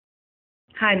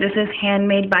Hi, this is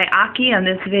Handmade by Aki, and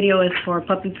this video is for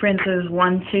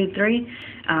puppypricess123.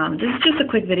 This is just a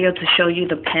quick video to show you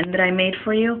the pen that I made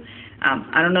for you.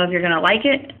 I don't know if you're going to like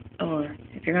it, or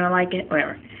if you're going to like it,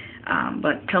 whatever.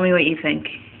 But tell me what you think.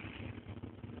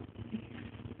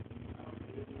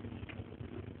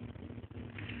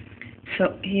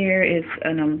 So here is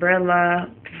an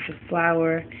umbrella, piece of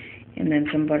flower, and then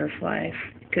some butterflies.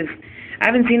 Because I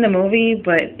haven't seen the movie,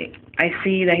 but I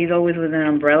see that he's always with an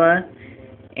umbrella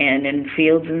and in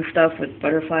fields and stuff with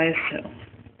butterflies. So,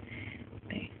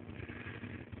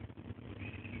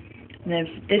 and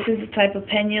if this is the type of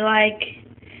pen you like,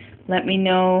 let me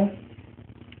know.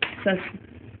 It says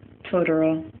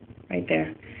Totoro right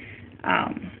there.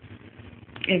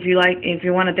 If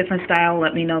you want a different style,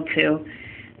 let me know too.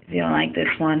 If you don't like this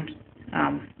one,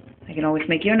 I can always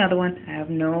make you another one. I have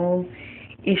no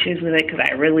issues with it because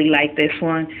I really like this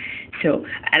one. So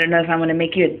I don't know if I'm going to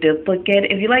make you a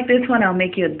duplicate. If you like this one, I'll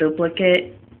make you a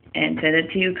duplicate and send it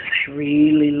to you because I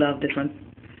really love this one.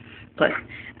 Plus,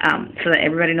 so that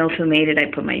everybody knows who made it, I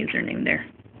put my username there.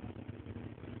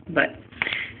 But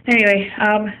anyway,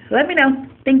 let me know.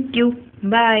 Thank you.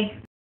 Bye.